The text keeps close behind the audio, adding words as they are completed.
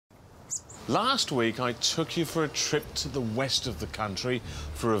Last week, I took you for a trip to the west of the country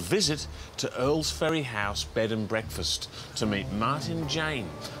for a visit to Earlsferry House Bed and Breakfast to meet Martin Jaine,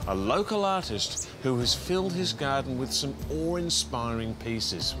 a local artist who has filled his garden with some awe-inspiring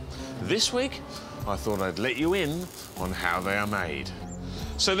pieces. This week, I thought I'd let you in on how they are made.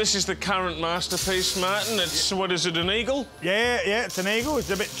 So this is the current masterpiece, Martin. It's, what is it, an eagle? Yeah, it's an eagle. It's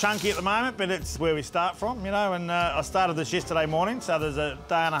a bit chunky at the moment, but it's where we start from, you know, and I started this yesterday morning, so there's a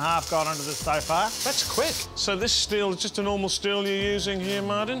day and a half gone into this so far. That's quick. So this steel is just a normal steel you're using here,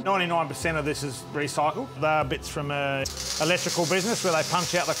 Martin? 99% of this is recycled. They're bits from an electrical business where they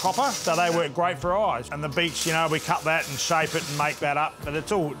punch out the copper, so they work great for eyes. And the beaks, you know, we cut that and shape it and make that up, but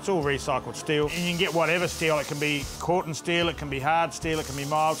it's all recycled steel. And you can get whatever steel. It can be cotton steel, it can be hard steel, it can be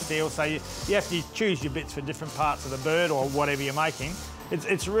mild steel, so you have to choose your bits for different parts of the bird or whatever you're making.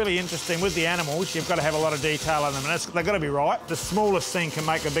 It's really interesting. With the animals, you've got to have a lot of detail in them, and they've got to be right. The smallest thing can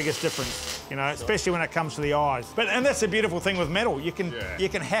make the biggest difference, you know, especially when it comes to the eyes. And that's the beautiful thing with metal. You can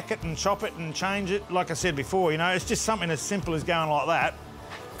hack it and chop it and change it. Like I said before, you know, it's just something as simple as going like that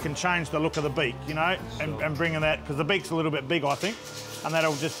can change the look of the beak, you know, and bringing that, because the beak's a little bit big, I think, and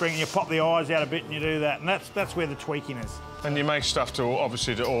that'll just bring, you pop the eyes out a bit and you do that, and that's where the tweaking is. And you make stuff to,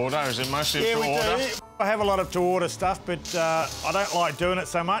 obviously, to order, is it mostly to order? Yeah, we do. I have a lot of to-order stuff, but I don't like doing it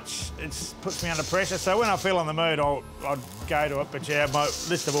so much. It puts me under pressure, so when I feel in the mood, I'll go to it, but yeah, my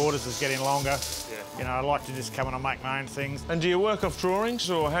list of orders is getting longer. Yeah. You know, I like to just come in and make my own things. And do you work off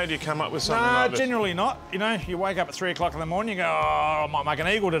drawings, or how do you come up with something like this? No, generally not. You know, you wake up at 3 o'clock in the morning, you go, oh, I might make an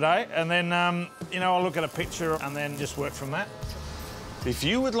eagle today, and then, you know, I'll look at a picture and then just work from that. If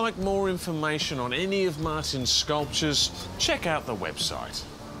you would like more information on any of Martin's sculptures, check out the website.